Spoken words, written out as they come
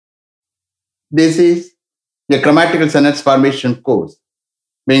This is a grammatical sentence formation course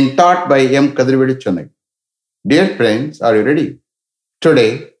being taught by M. Kadirvedi Chennai. Dear friends, are you ready?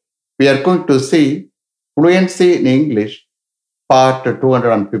 Today, we are going to see Fluency in English, part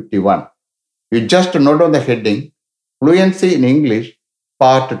 251. You just note down the heading, Fluency in English,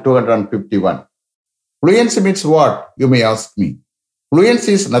 part 251. Fluency means what, you may ask me.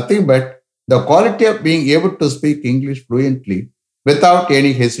 Fluency is nothing but the quality of being able to speak English fluently without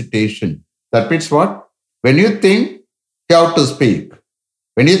any hesitation. That means what? When you think, you have to speak.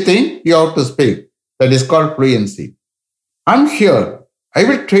 When you think, you have to speak. That is called fluency. I'm here. I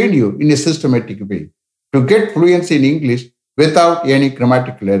will train you in a systematic way to get fluency in English without any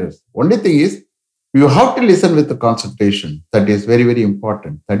grammatical errors. Only thing is, you have to listen with the concentration. That is very, very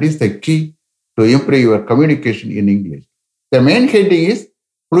important. That is the key to improve your communication in English. The main heading is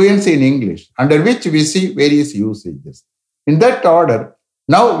fluency in English, under which we see various usages. In that order,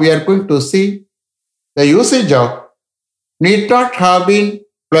 now we are going to see the usage of need not have been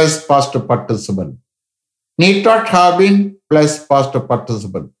plus past participle. Need not have been plus past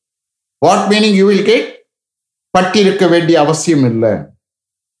participle. What meaning you will get? பட்டிருக்க வேண்டிய அவசியம் இல்லை.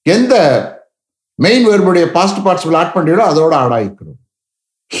 எந்த main வேர்புடைய past participle add பண்றீங்களோ அதோட add ஆயிக்கிறோம்.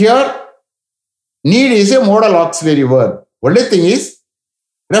 Here, need is a modal auxiliary verb. Only thing is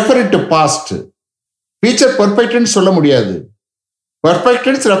referring to past. Future perfect tense சொல்ல முடியாது. Perfect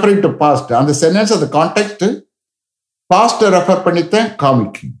tense referring to past. அந்த sentence of the context past refer பண்ணித்தான்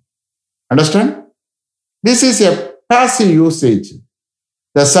காமிக்கும். Understand? This is a passive usage.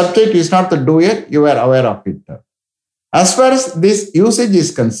 The subject is not the doer, you are aware of it. As far as this usage is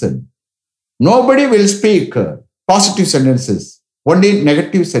concerned, nobody will speak positive sentences, only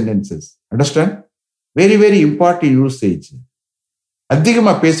negative sentences. Understand? Very, very important usage.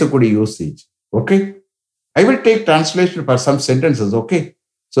 அதிகமா பேசக்கூடிய usage. Okay? I will take translation for some sentences, okay?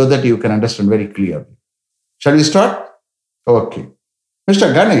 So that you can understand very clearly. Shall we start? Okay. Mr.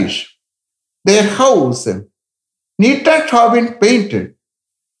 Ganesh, their house need not have been painted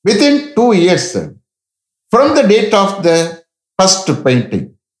within 2 years from the date of the first painting.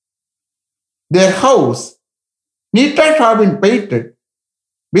 Their house need not have been painted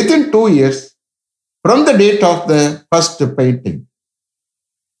within 2 years from the date of the first painting.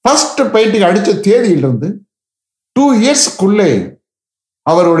 First painting அடிச்ச தேதியிலிருந்து 2 இயர்ஸ்க்குள்ளே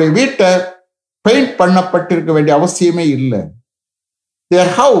அவருடைய வீட்டை paint பண்ணப்பட்டிருக்க வேண்டிய அவசியமே இல்லை. Their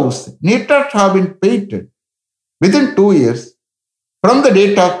house need not have been painted within 2 years from the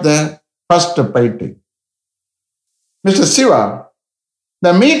date of the first painting. Mr. Siva,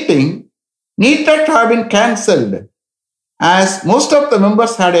 the meeting need not have been cancelled as most of the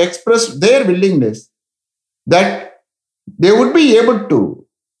members had expressed their willingness that they would be able to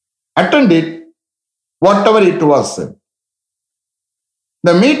attend it, whatever it was.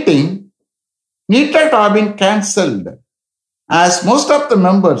 The meeting need not have been cancelled as most of the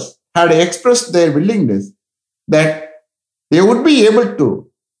members had expressed their willingness that they would be able to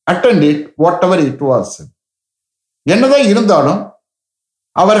attend it, whatever it was. என்னதான் இருந்தாலும்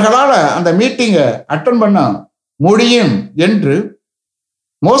அவர்களால் அந்த மீட்டிங்கை attend பண்ண முடியும் என்று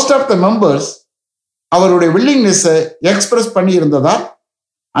most of the members அவருடைய வில்லிங்னஸை express பண்ணி இருந்ததால்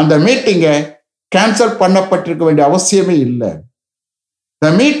அந்த மீட்டிங்கை கேன்சல் பண்ணப்பட்டிருக்க வேண்டிய அவசியமே இல்லை.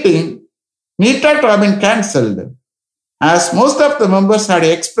 The meeting need not have been cancelled as most of the members had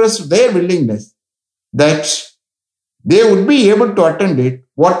expressed their willingness that they would be able to attend it,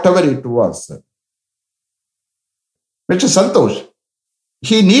 whatever it was. Mr. Santosh,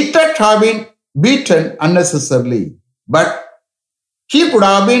 he need not have been beaten unnecessarily, but he could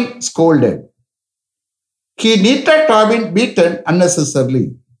have been scolded. He need not have been beaten unnecessarily,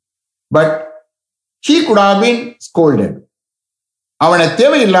 but he could have been scolded. அவனை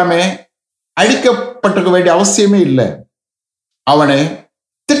தேவையில்லாம அடிக்கப்பட்டிருக்க வேண்டிய அவசியமே இல்லை. அவனை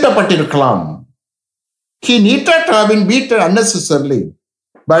திட்டப்பட்டிருக்கலாம். He need not have been beaten unnecessarily,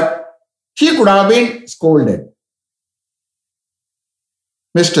 but he could have been scolded.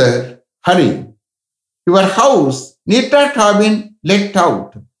 Mr. Hari, your house need not have been let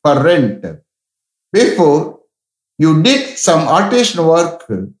out for rent before you did some alteration work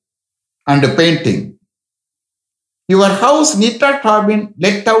and painting. Your house need not have been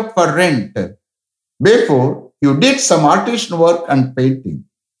let out for rent before you did some alteration work and painting.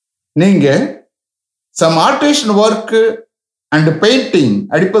 நீங்க some alteration work and painting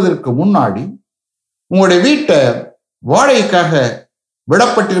அடிப்பதற்கு முன்னாடி உங்களுடைய வீட்டை வாடகைக்காக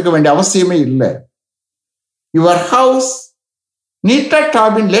விடப்பட்டிருக்க வேண்டிய அவசியமே இல்லை. Your house need not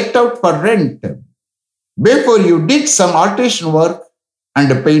have been let out for rent before you did some alteration work and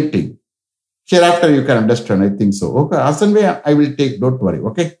painting. Hereafter you can understand, I think so. Okay, Asanve, I will take, don't worry,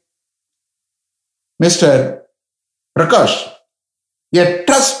 okay? Mr. Prakash, a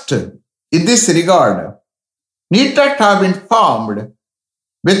trust in this regard need not have been formed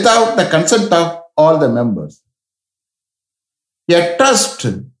without the consent of all the members. A trust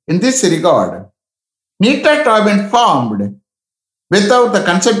in this regard need not have been formed without the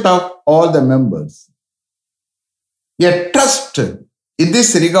consent of all the members. A trust in this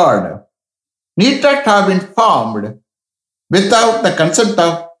regard need not have been formed without the consent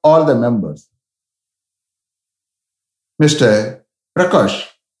of all the members. Mr. Prakash,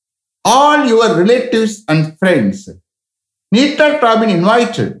 all your relatives and friends need not have been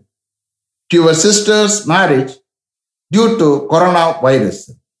invited to your sister's marriage due to coronavirus.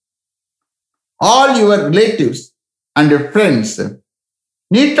 All your relatives and friends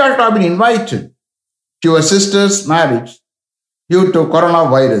need not have been invited to your sister's marriage due to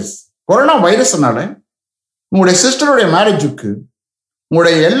coronavirus. Coronavirusனால உங்களுடைய சிஸ்டருடைய மேரேஜுக்கு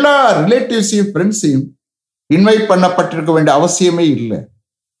உங்களுடைய எல்லா ரிலேட்டிவ்ஸையும் ஃப்ரெண்ட்ஸையும் invite பண்ணப்பட்டிருக்க வேண்டிய அவசியமே இல்லை.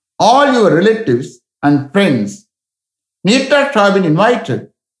 All your relatives and friends need not have been invited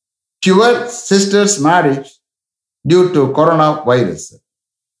to your sister's marriage due to coronavirus.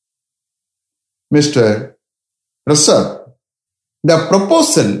 Mr. Prasad, the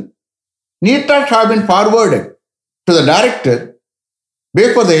proposal need not have been forwarded to the director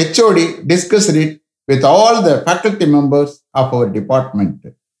before the HOD discussed it with all the faculty members of our department.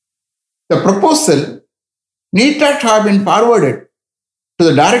 The proposal need not have been forwarded to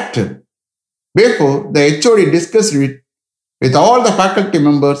the director before the HOD discussed it with all the faculty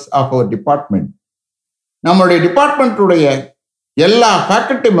members of our department. நம்முடைய டிபார்ட்மெண்ட்டுடைய எல்லா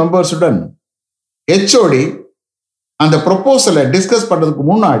faculty மெம்பர்ஸுடன் HOD அந்த ப்ரொப்போசலை discuss பண்ணுறதுக்கு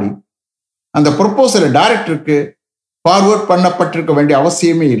முன்னாடி அந்த ப்ரொப்போசலை டைரக்டருக்கு forward பண்ணப்பட்டிருக்க வேண்டிய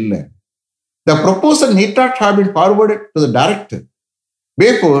அவசியமே இல்லை. The proposal need not have been forwarded to the director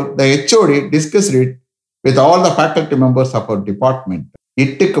before the HOD discussed it with all the faculty members of our department.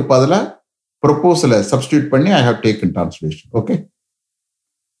 இட்டுக்கு பதிலாக ப்ரொப்போசலை சப்ஸ்டியூட் பண்ணி I have taken translation. Okay.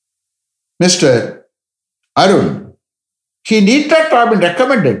 Mr. Arun, he need not have been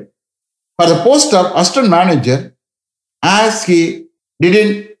recommended for the post of assistant manager as he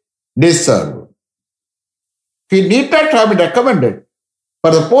didn't deserve. He need not have been recommended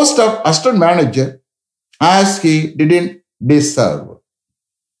for the post of assistant manager as he didn't deserve.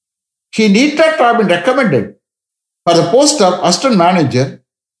 He need not have been recommended for the post of assistant manager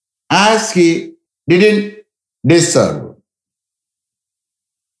as he didn't deserve.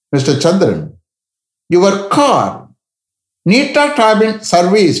 Mr. Chandran, your car need not have been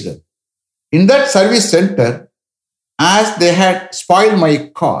serviced in that service center as they had spoiled my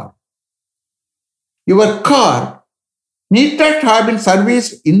car. Your car need not have been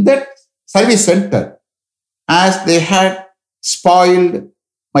serviced in that service center as they had spoiled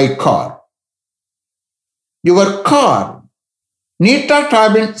my car. Your car need not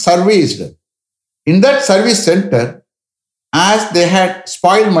have been serviced in that service center as they had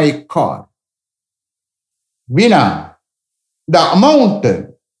spoiled my car. Veena, the amount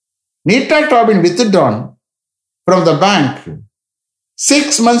need not have been withdrawn from the bank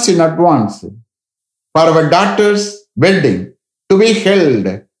 6 months in advance for our daughter's wedding to be held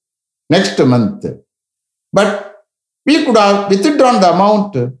next month. But we could have withdrawn the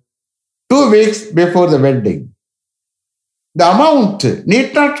amount 2 weeks before the wedding. The amount need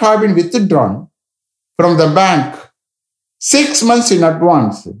not have been withdrawn from the bank 6 months in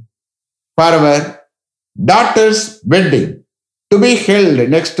advance for our daughter's wedding to be held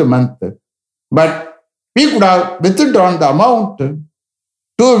next month. But we could have withdrawn the amount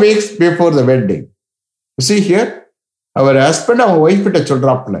 2 weeks before the wedding. You see here, our husband our wife கிட்ட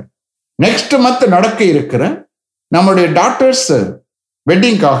சொல்றாப்புல next month நடக்க இருக்கிற நம்முடைய daughters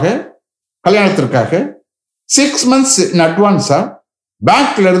வெட்டிங்காக கல்யாணத்திற்காக 6 months இன் அட்வான்ஸா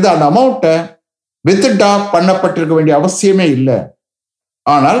பேங்க்ல இருந்து அந்த அமௌண்ட்டை withdraw பண்ணப்பட்டிருக்க வேண்டிய அவசியமே இல்லை.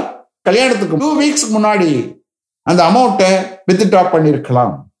 ஆனால் கல்யாணத்துக்கு 2 weeks முன்னாடி அந்த அமௌண்ட்டை வித்ட்ரா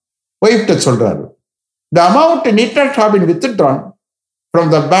பண்ணியிருக்கலாம். ஒய்ஃப்ட்ட சொல்றாரு. The amount need not have been withdrawn from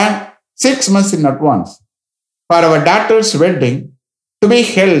the bank 6 months in advance for our daughter's wedding to be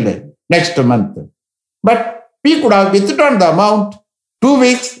held next month. But we could have withdrawn the amount 2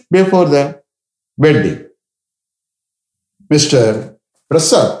 weeks before the wedding. Mr.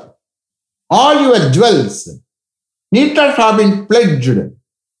 Prasad, all your jewels need not have been pledged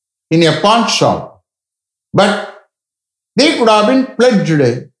in a pawn shop, but they could have been pledged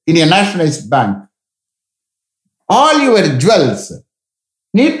in a nationalized bank. All your jewels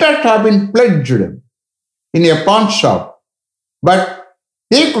need not have been pledged in a pawn shop, but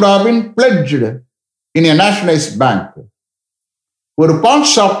they could have been pledged in a nationalized bank. ஒரு pawn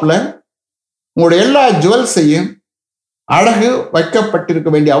shopல உங்களுடைய எல்லா ஜுவல்ஸையும் அடகு வைக்கப்பட்டிருக்க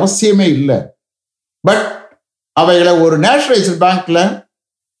வேண்டிய அவசியமே இல்லை. But அவைகளை ஒரு nationalised பேங்க்ல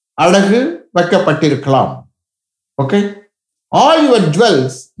அடகு வைக்கப்பட்டிருக்கலாம். Okay, all your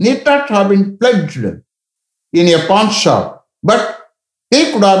jewels need not have been pledged in a pawn shop, but they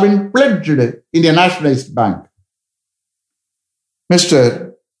could have been pledged in a nationalized bank. Mr.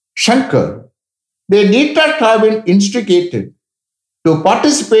 Shankar, they need not have been instigated to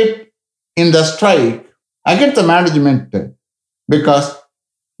participate in the strike against the management because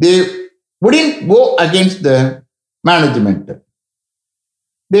they wouldn't go against the management.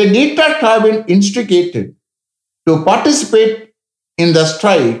 They need not have been instigated to participate in the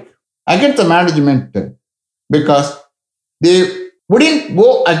strike against the management because they wouldn't go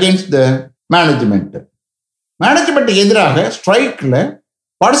against the management. மேனேஜ்மெண்ட்டுக்கு எதிராக ஸ்ட்ரைக்கில்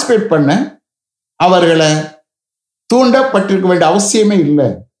participate பண்ண அவர்களை தூண்டப்பட்டிருக்க வேண்டிய அவசியமே இல்லை.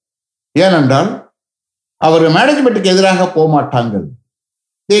 ஏனென்றால் அவர்கள் மேனேஜ்மெண்ட்டுக்கு எதிராக போக மாட்டாங்க.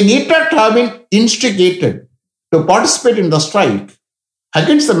 They need not have been instigated to participate in the strike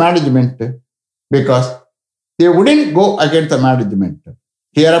against the management because they wouldn't go against the management.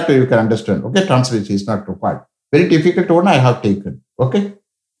 Hereafter you can understand. Okay, translation is not required. Very difficult one I have taken. Okay.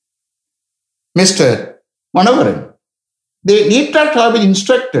 Mr. Manovaran, they need not have been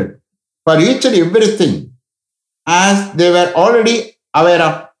instructed for each and everything as they were already aware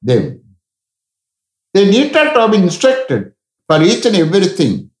of them. They need not have been instructed for each and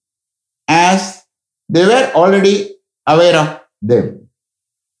everything as they were already aware of them.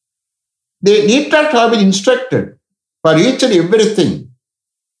 They need not have been instructed for each and everything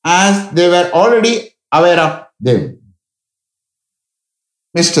as they were already aware of them.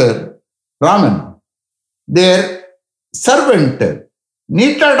 Mr. Raman, their servant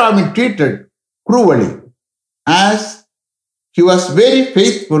need not have been treated cruelly as he was very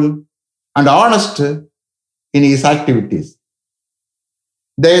faithful and honest in his activities.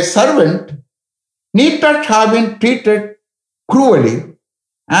 Their servant need not have been treated cruelly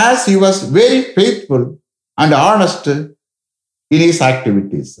as he was very faithful and honest in his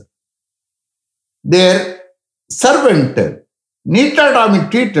activities. Their servant need not have been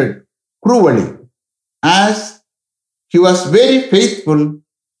treated cruelly as he was very faithful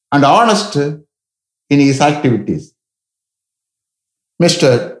and honest in his activities.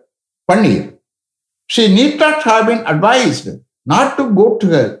 Mr. Paneer, she need not have been advised not to go to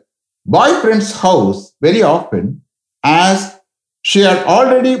her boyfriend's house very often as she had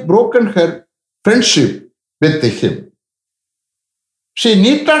already broken her friendship with him. She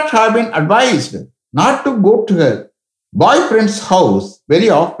need not have been advised not to go to her boyfriend's house very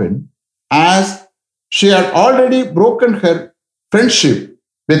often as she had already broken her friendship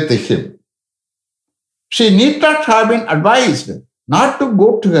with him. She need not have been advised not to go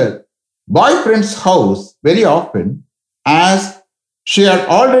to her boyfriend's house very often as she had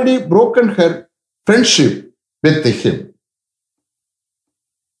already broken her friendship with him.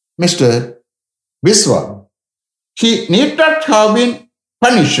 Mr. Biswa, he need not have been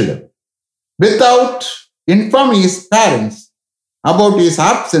punished without informing his parents about his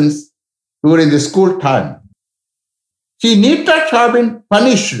absence during the school time. He need not have been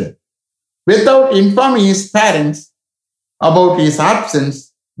punished without informing his parents about his absence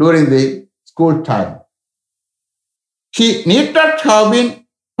during the school time. He need not have been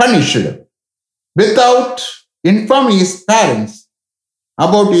punished without informing his parents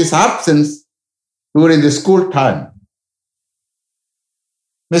about his absence during the school time.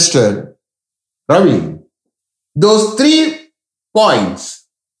 Mr. Ravi, those 3 points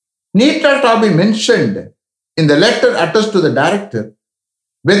need not have been mentioned in the letter addressed to the director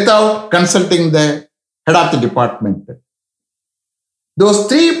without consulting the head of the department. Those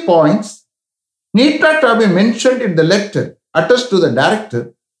 3 points need not have been mentioned in the letter addressed to the director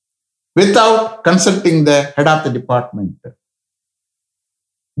without consulting the head of the department.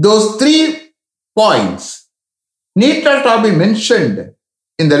 Those 3 points need not have been mentioned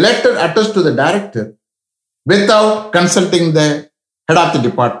in the letter addressed to the director without consulting the head of the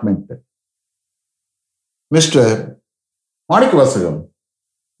department. Mr. Manikavasagam,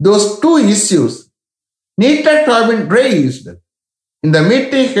 those 2 issues need not have been raised in the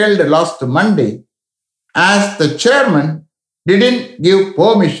meeting held last Monday as the chairman didn't give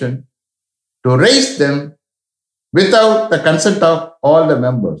permission to raise them without the consent of all the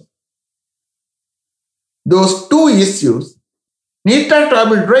members. Those 2 issues need not have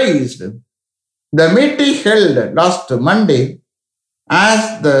been raised in the meeting held last Monday as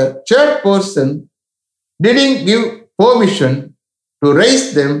the chairperson didn't give permission to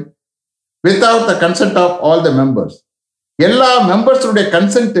raise them without the consent of all the members. எல்லா மெம்பர்ஸுடைய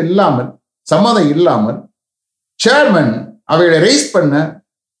consent இல்லாமல் சம்மதம் இல்லாமல் chairman அவைகளை rice பண்ண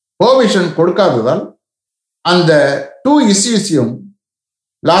permission கொடுக்காததால் அந்த 2 இஷ்யூஸையும்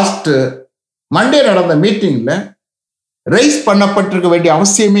last Monday நடந்த மீட்டிங்ல rice பண்ணப்பட்டிருக்க வேண்டிய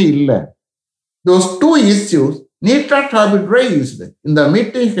அவசியமே இல்லை. Those 2 issues need not have been raised in the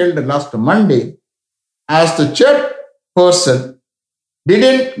meeting held last Monday, as the chairperson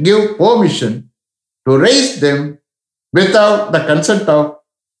didn't give permission to raise them without the consent of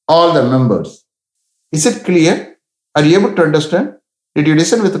all the members. Is it clear? Are you able to understand? Did you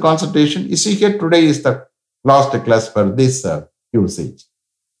listen with the concentration? You see here, today is the last class for this usage.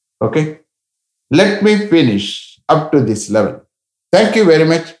 Okay? Let me finish up to this level. Thank you very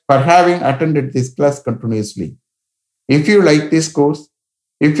much for having attended this class continuously. If you like this course,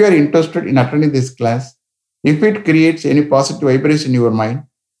 if you are interested in attending this class, if it creates any positive vibration in your mind,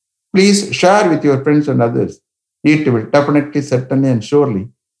 please share with your friends and others. It will definitely, certainly and surely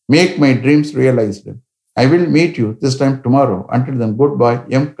make my dreams realized. I will meet you this time tomorrow. Until then, goodbye.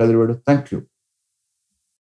 M. Kadirvedu. Thank you.